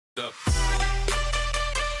Up.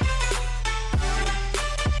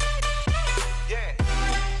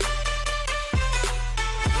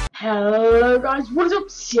 Hello guys, what is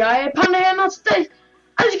up? CIA Panda here, and today,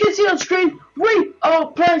 as you can see on screen, we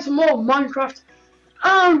are playing some more Minecraft,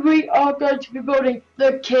 and we are going to be building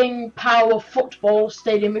the King Power Football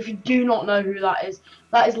Stadium. If you do not know who that is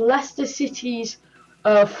Leicester City's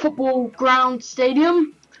football ground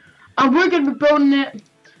stadium, and we're going to be building it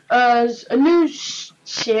as a new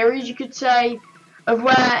series, you could say, of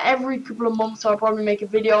where every couple of months I'll probably make a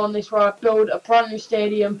video on this where I build a brand new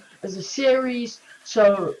stadium as a series.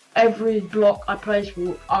 So every block I place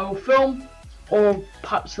I will film, or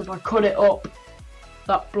perhaps if I cut it up,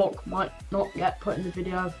 that block might not get put in the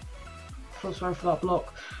video. So sorry for that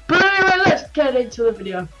block. But anyway, let's get into the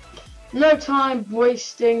video. No time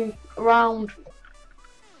wasting around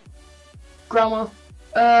grammar.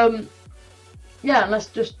 Yeah, let's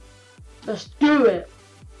do it.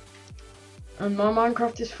 And my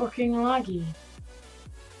Minecraft is fucking laggy.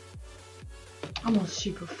 I'm on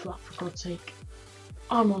super flat, for God's sake.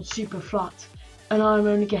 I'm on super flat, and I'm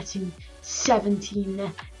only getting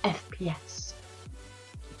 17 FPS.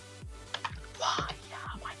 Why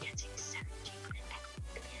am I getting 17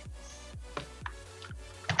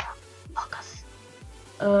 FPS? Focus.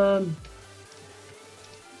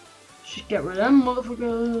 Just get rid of them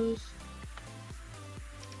motherfuckers.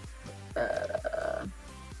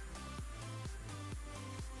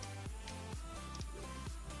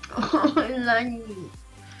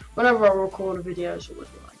 Whenever I record a video, it's always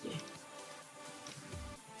laggy.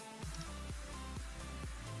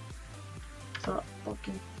 Is that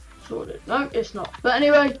fucking sorted? No, it's not. But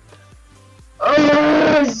anyway,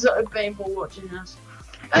 it's so painful watching this.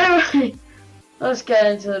 Anyway, let's get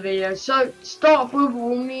into the video. So, to start off with,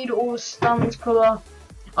 we'll need all the stands colour.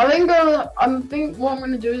 I think what I'm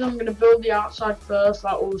gonna do is I'm gonna build the outside first,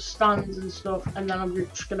 like all the stands and stuff, and then I'm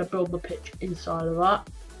just gonna build the pitch inside of that.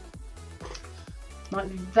 Might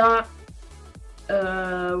do that.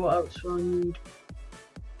 What else do I need?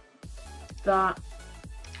 That.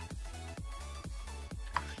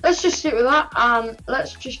 Let's just stick with that, and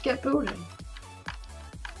let's just get building.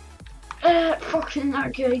 Fucking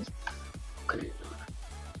okay.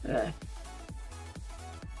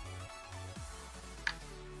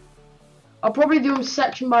 I'll probably do them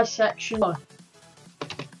section by section.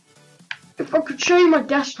 If I could show you my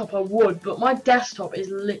desktop, I would, but my desktop is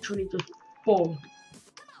literally just full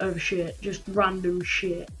of shit, just random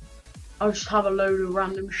shit. I'll just have a load of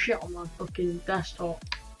random shit on my fucking desktop.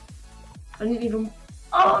 I didn't even.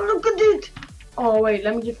 Oh, look at it! Oh wait,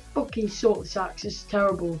 let me just fucking sort this out. This is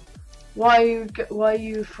terrible. Why are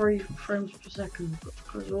you 3 frames per second?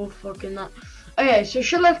 Because all fucking that. Okay, so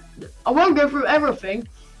I won't go through everything.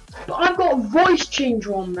 But I've got a voice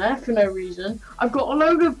changer on there for no reason. I've got a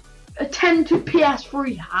load of attend to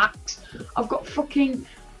PS3 hacks. I've got fucking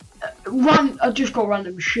I just got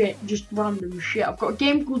random shit. Just random shit. I've got a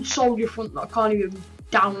game called Soldier Front that I can't even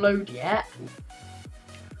download yet.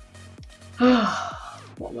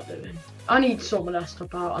 What am I doing? I need to sort my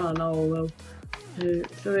desktop out, and I know I will. 2,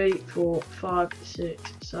 3, 4, 5,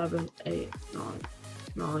 6, 7, 8,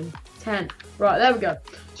 9, 10. Right, there we go.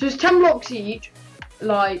 So it's 10 blocks each.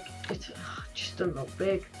 Like, it just doesn't look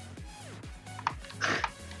big.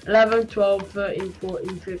 11, 12, 13,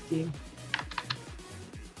 14, 15.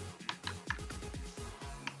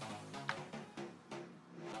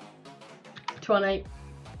 20.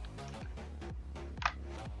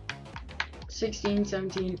 16,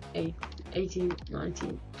 17, 18,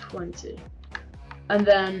 19, 20. And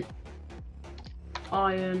then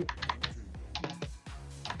iron.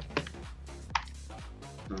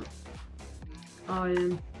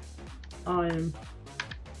 Iron. By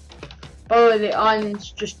the way, the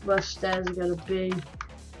iron's just where stairs are going to be.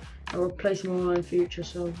 I'll replace them all in the future.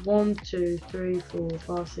 So 1, 2, 3, 4,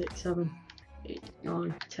 5, 6, 7, 8,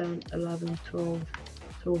 9, 10, 11, 12,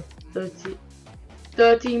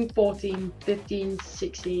 13, 14, 15,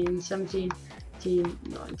 16, 17, 18,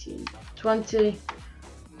 19, 20.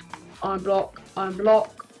 Iron block.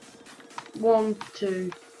 1,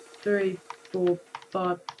 2, 3, 4,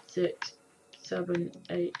 5, 6, 7,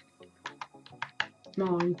 8,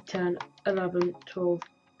 9, 10, 11, 12,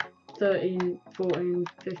 13, 14,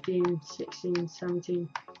 15, 16, 17,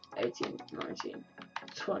 18, 19,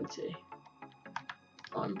 20.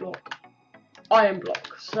 Iron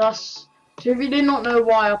block. So if you did not know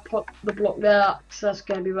why I put the block there, that's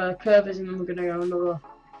going to be where the curve is, and then we're going to go another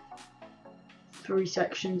 3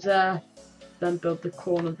 sections there, then build the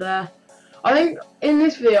corner there. I think in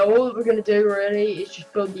this video, all that we're going to do really is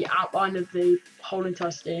just build the outline of the whole entire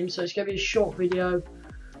stadium. So it's going to be a short video.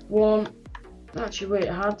 1, Actually, wait,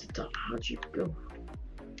 how'd you go?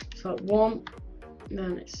 It's like 1,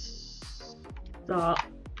 then it's that,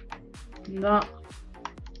 that,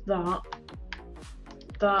 that,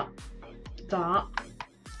 that, that,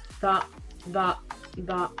 that, that,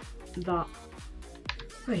 that, that.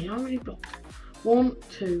 Wait, how many blocks? 1,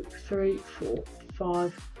 2, 3, 4,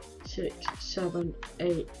 5, 6, 7,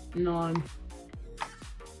 8, 9,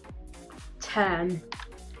 10,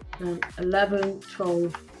 then 11,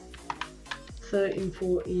 12, 13,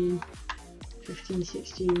 14, 15,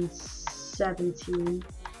 16, 17.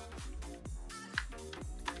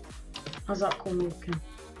 How's that corner looking?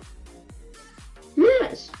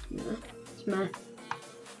 Yes! Yeah, it's meh.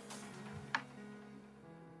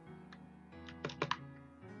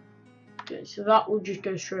 Okay, so that will just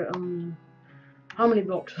go straight on. How many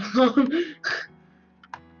blocks? 1,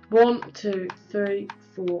 2, 3,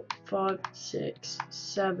 4, 5, 6,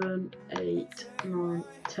 7, 8, 9,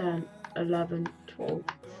 10, 11, 12,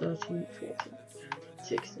 13, 14,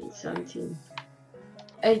 16, 17,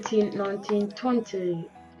 18, 19, 20,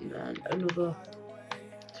 and then another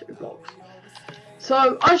 2 blocks.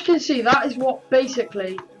 So as you can see, that is what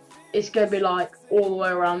basically it's going to be like all the way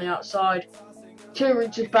around the outside. 2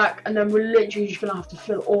 inches back, and then we're literally just going to have to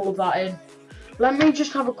fill all of that in. Let me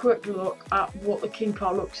just have a quick look at what the king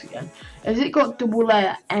car looks again. Has it got double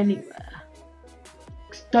layer anywhere?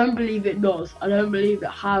 Don't believe it does. I don't believe it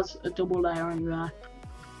has a double layer anywhere.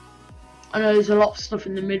 I know there's a lot of stuff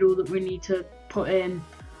in the middle that we need to put in.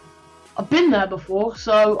 I've been there before,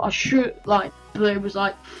 so I should, like, but it was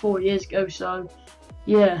like 4 years ago, so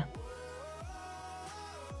yeah.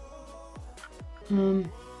 Where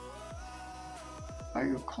are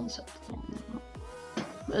your concepts on?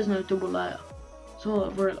 There's no double layer. That's all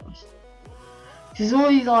I've realised. There's all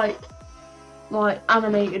these like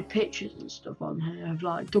animated pictures and stuff on here of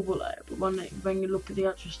like double layer, but when you look at the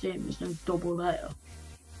actual Steam, there's no double layer.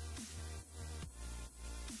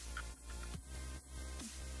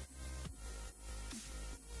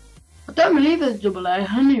 I don't believe there's double layer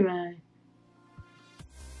anyway.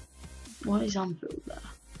 Why is Anfield there?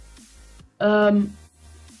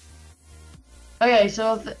 Okay,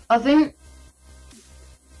 so I think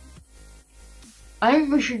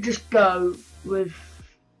we should just go with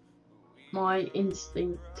my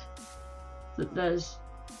instinct that there's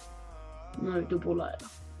no double layer.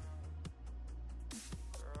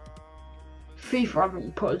 FIFA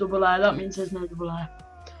haven't put a double layer, that means there's no double layer.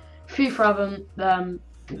 FIFA haven't,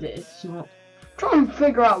 it's not. Try and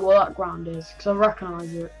figure out what that ground is, because I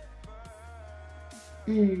recognise it.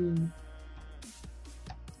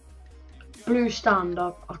 Blue stand,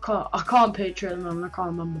 I can't picture it at the moment, I can't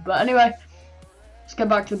remember. But anyway, let's get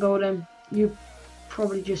back to the building. You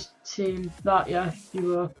probably just seen that, yeah,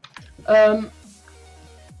 you were.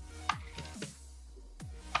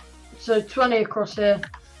 So 20 across here.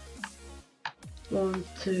 1,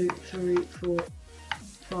 2, 3, 4,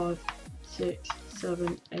 5, 6,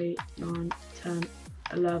 7, 8, 9, 10,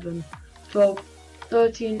 11, 12,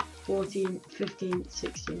 13, 14, 15,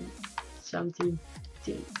 16, 17,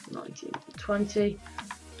 18, 19, 20.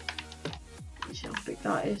 You see how big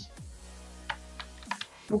that is.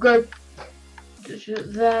 We'll go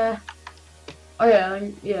just there. Oh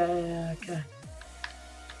yeah, okay.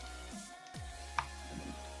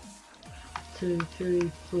 2,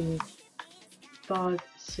 3, 4, 5,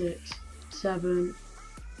 6, 7,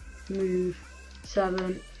 move,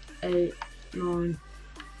 7, 8, 9,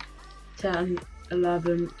 10,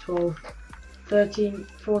 11, 12, 13,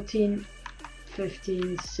 14,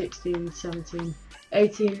 15, 16, 17,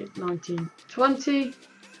 18, 19, 20.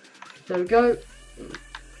 There we go.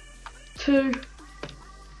 2.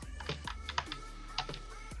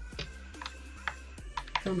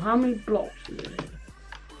 And how many blocks is it here?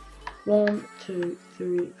 1, 2,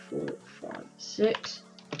 3, 4, 5, 6.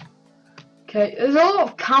 Okay, there's a lot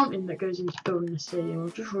of counting that goes into building a stadium.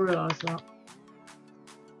 I've just realised that.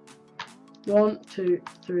 1, 2,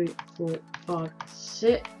 3, 4, 5,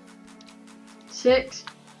 6. 6,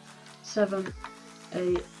 7,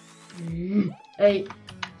 8, 8,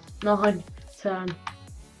 9, 10,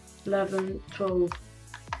 11, 12,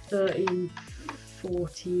 13,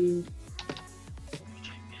 14.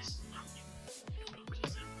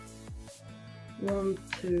 1,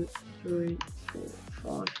 2, 3, 4,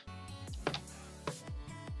 5.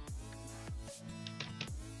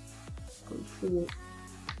 4,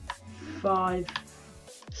 5,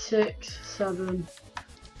 6, 7,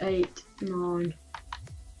 8, 9,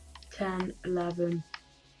 10, 11,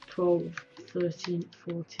 12, 13,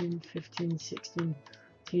 14, 15, 16,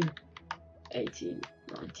 17, 18,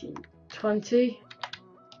 19, 20.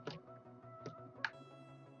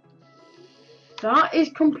 That is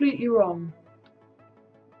completely wrong.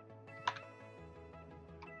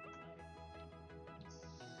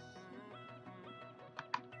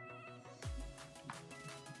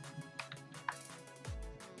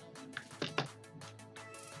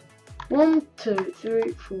 1, 2,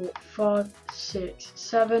 3, 4, 5, 6,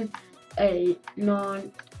 7, 8,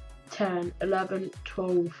 9, 10, 11,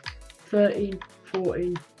 12, 13,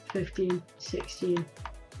 14, 15, 16,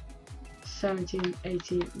 17,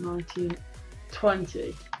 18, 19,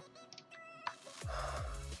 20.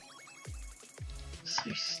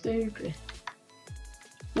 So stupid.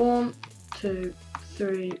 1, 2,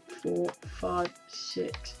 3, 4, 5,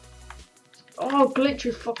 6. Oh,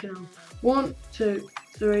 glitches fucking hell. 1, 2,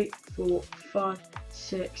 3, 4, 5,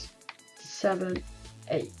 6, 7,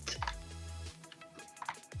 8.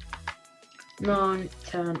 9,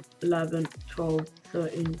 10, 11, 12,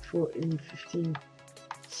 13, 14, 15,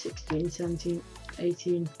 16, 17,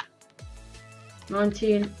 18,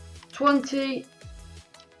 19, 20.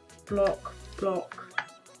 Block, block.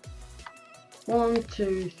 1,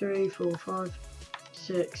 2, 3, 4, 5,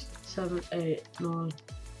 6, 7, 8, 9,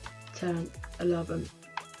 10, 11,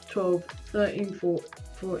 12, 13,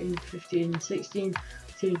 14, 15, 16,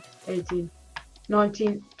 17, 18,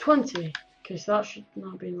 19, 20. Okay, so that should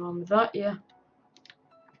not be in line with that, yeah.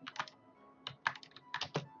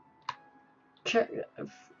 Check.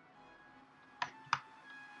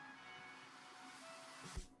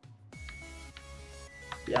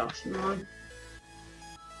 Yeah, that's in line.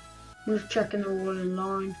 I'm just checking they're all in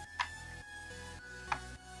line.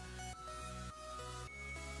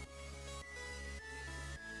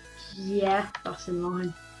 Yeah, that's in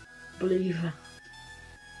line. Believe it.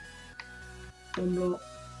 One block.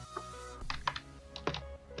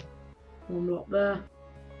 One block there.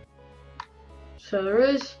 So there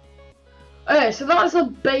is. Okay, so that's the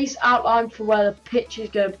base outline for where the pitch is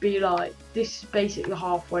going to be like. This is basically the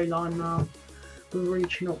halfway line now. We're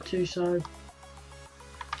reaching up to, so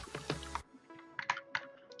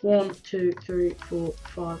 1, 2, 3, 4,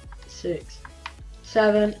 5, 6,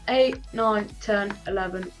 7, 8, 9, 10,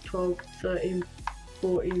 11, 12, 13,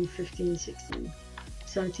 14, 15, 16,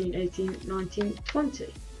 17, 18, 19,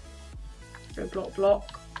 20. Go block,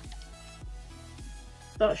 block.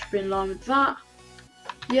 That should be in line with that.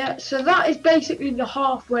 Yeah, so that is basically the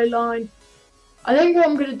halfway line. I think what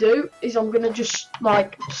I'm going to do is I'm going to just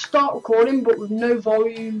like start recording but with no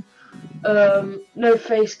volume, no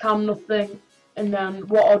face cam, nothing. And then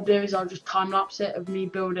what I'll do is I'll just time lapse it of me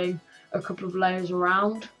building a couple of layers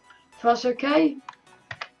around. If that's okay.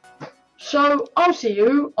 So I'll see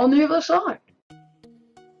you on the other side.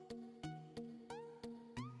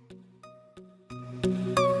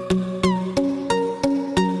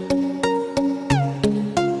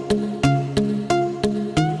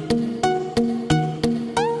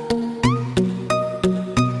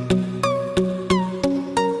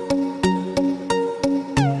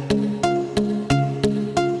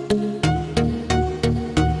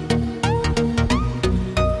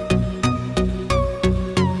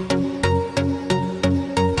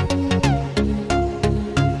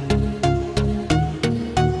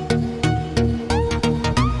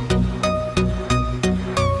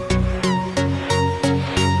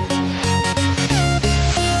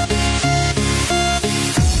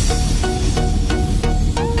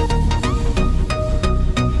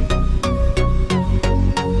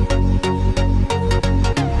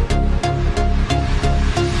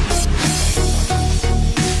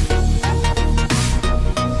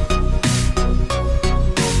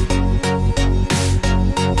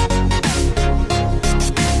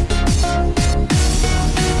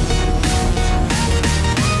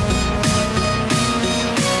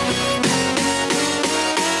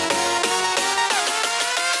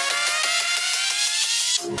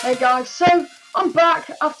 Hey guys, so I'm back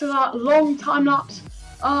after that long time lapse.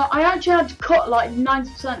 I actually had to cut like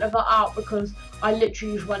 90% of that out because I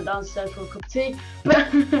literally just went downstairs for a cup of tea. But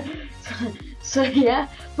so yeah,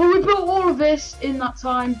 but we built all of this in that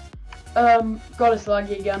time. God, it's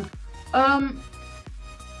laggy again. And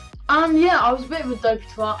yeah, I was a bit of a dopey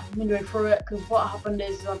to that midway through it because what happened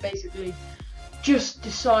is I basically just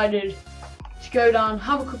decided to go down,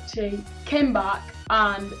 have a cup of tea, came back,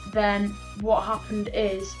 and then what happened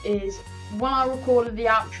is when I recorded the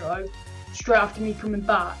outro straight after me coming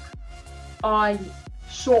back, I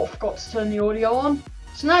sort of forgot to turn the audio on,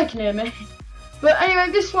 so now you can hear me. But anyway,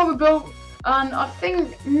 this is what we built, and I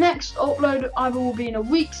think next upload either will be in a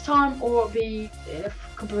week's time or it'll be in a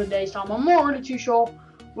couple of days time. I'm not really too sure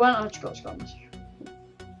when. I just got a Skype message.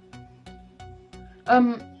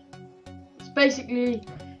 It's basically,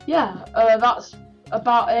 yeah, that's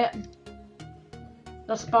about it.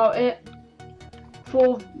 That's about it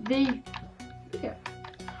for the video.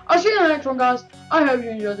 I'll see you in the next one, guys. I hope you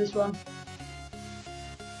enjoyed this one.